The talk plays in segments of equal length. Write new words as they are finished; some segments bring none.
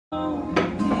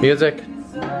Music,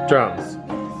 drums.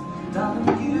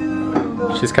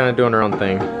 She's kind of doing her own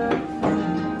thing.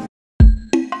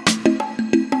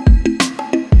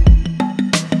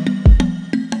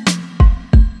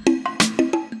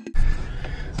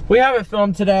 We haven't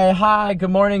filmed today. Hi, good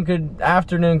morning, good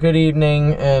afternoon, good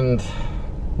evening, and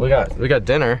we got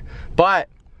dinner. But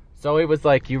Zoe was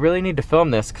like, "You really need to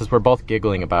film this," because we're both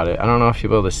giggling about it. I don't know if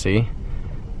you'll be able to see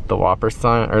the Whopper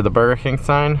sign or the Burger King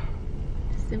sign.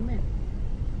 Zoom in.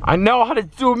 I know how to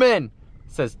zoom in. It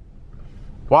says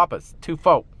Whoppers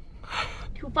 2-4.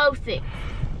 246.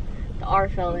 The R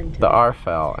fell into The R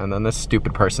fell, and then this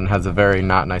stupid person has a very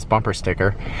not nice bumper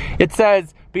sticker. It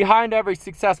says, "Behind every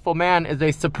successful man is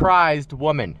a surprised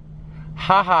woman."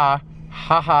 Ha ha,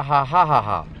 ha ha ha ha ha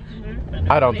ha.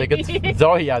 I don't think it's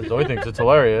Zoe. Yeah, Zoe thinks it's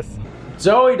hilarious.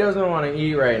 Zoe doesn't want to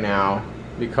eat right now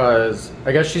because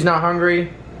I guess she's not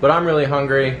hungry, but I'm really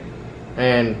hungry,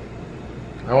 and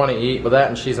I want to eat with that,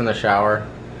 and she's in the shower.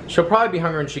 She'll probably be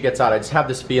hungry when she gets out. I just have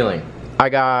this feeling. I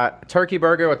got a turkey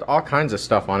burger with all kinds of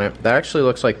stuff on it. That actually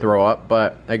looks like throw up,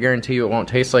 but I guarantee you it won't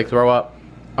taste like throw up.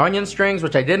 Onion strings,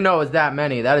 which I didn't know was that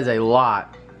many. That is a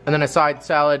lot. And then a side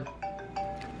salad.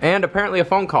 And apparently a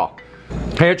phone call.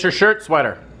 Hey, it's your shirt,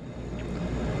 sweater.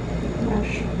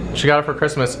 She got it for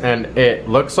Christmas, and it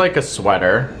looks like a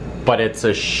sweater, but it's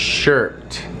a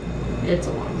shirt. It's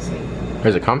a long sleeve.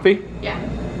 Is it comfy? Yeah.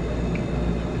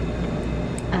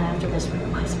 And after this, we're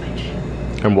gonna play Switch.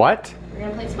 And what? We're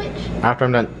gonna play Switch. After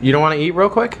I'm done. You don't want to eat real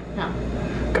quick? No.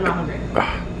 I'm not hungry.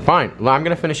 Fine. Well, I'm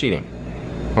gonna finish eating.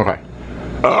 Okay.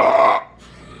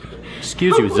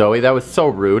 Excuse you, Zoe. That was so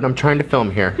rude. I'm trying to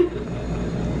film here.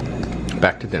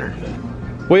 Back to dinner.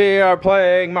 We are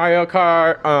playing Mario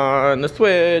Kart on the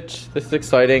Switch. This is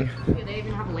exciting. Yeah, they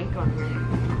even have a link on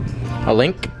here. A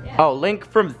link? Yeah. Oh, Link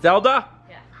from Zelda?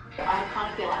 Yeah.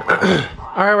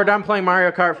 Alright, we're done playing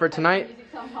Mario Kart for tonight.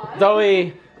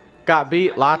 Zoe got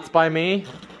beat lots by me.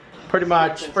 Pretty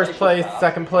much first place,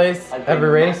 second place, every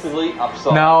race.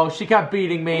 No, she kept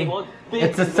beating me.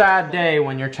 It's a sad day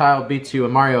when your child beats you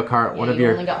in Mario Kart. One of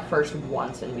your. Only got first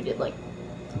once, and we did like.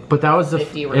 But that was the.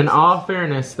 50 races. In all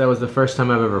fairness, that was the first time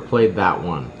I've ever played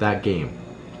that game.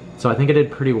 So I think I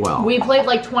did pretty well. We played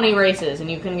like 20 races,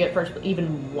 and you couldn't get first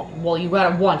even. Well, you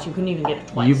got it once. You couldn't even get it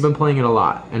twice. You've been playing it a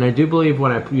lot, and I do believe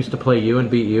when I used to play you and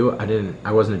beat you,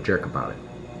 I wasn't a jerk about it.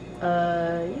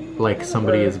 Like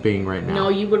somebody is being right now. No,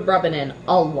 you would rub it in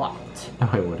a lot. No,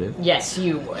 I wouldn't. Yes,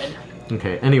 you would.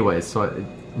 Okay. Anyways, so,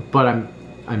 but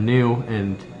I'm new,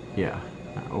 and yeah,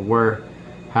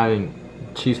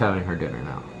 she's having her dinner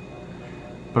now.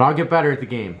 But I'll get better at the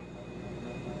game.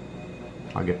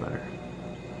 I'll get better.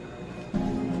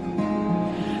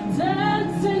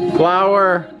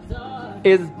 Flower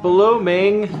is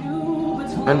blooming,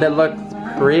 and it looks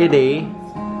pretty.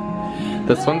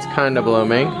 This one's kind of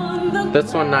blooming.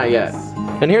 This one not yet.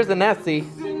 And here's the Nessie.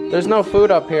 There's no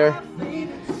food up here.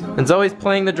 And Zoe's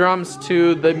playing the drums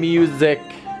to the music.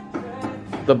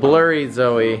 The blurry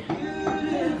Zoe.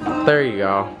 There you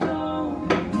go.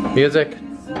 Music,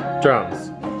 drums.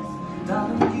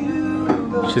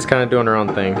 She's kind of doing her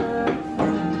own thing.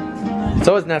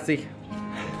 So is Nessie.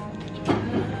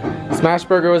 Smash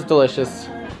Burger was delicious.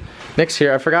 Nick's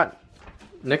here. I forgot.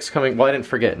 Nick's coming. Well, I didn't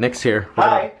forget. Nick's here.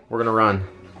 We're gonna run.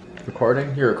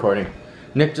 Recording? You're recording.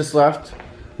 Nick just left.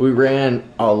 We ran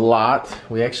a lot.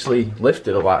 We actually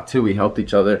lifted a lot too. We helped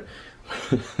each other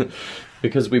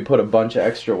because we put a bunch of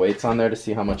extra weights on there to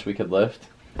see how much we could lift.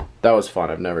 That was fun.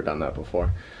 I've never done that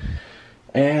before.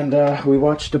 And we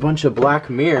watched a bunch of Black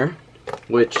Mirror,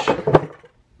 which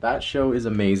that show is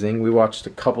amazing. We watched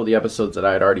a couple of the episodes that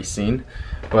I had already seen,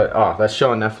 but that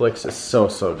show on Netflix is so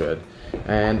good.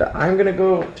 And I'm gonna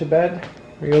go to bed.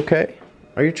 Are you okay?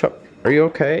 Are you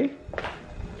okay?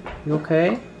 You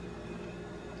okay?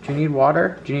 Do you need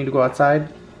water? Do you need to go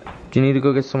outside? Do you need to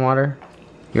go get some water?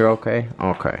 You're okay?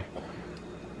 Okay.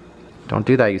 Don't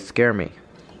do that, you scare me.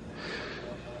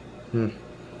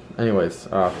 Anyways,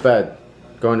 bed.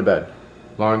 Going to bed.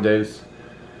 Long days.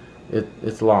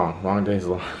 It's long. Long days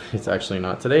long. It's actually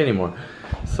not today anymore.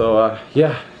 So,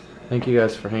 yeah. Thank you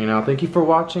guys for hanging out. Thank you for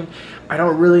watching. I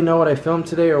don't really know what I filmed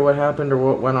today or what happened or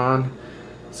what went on.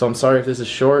 So I'm sorry if this is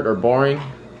short or boring.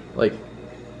 Like,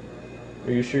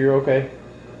 are you sure you're okay?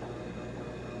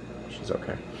 She's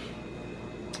okay.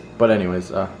 But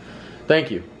anyways, thank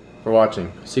you for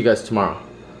watching. See you guys tomorrow.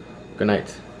 Good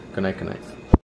night. Good night, good night.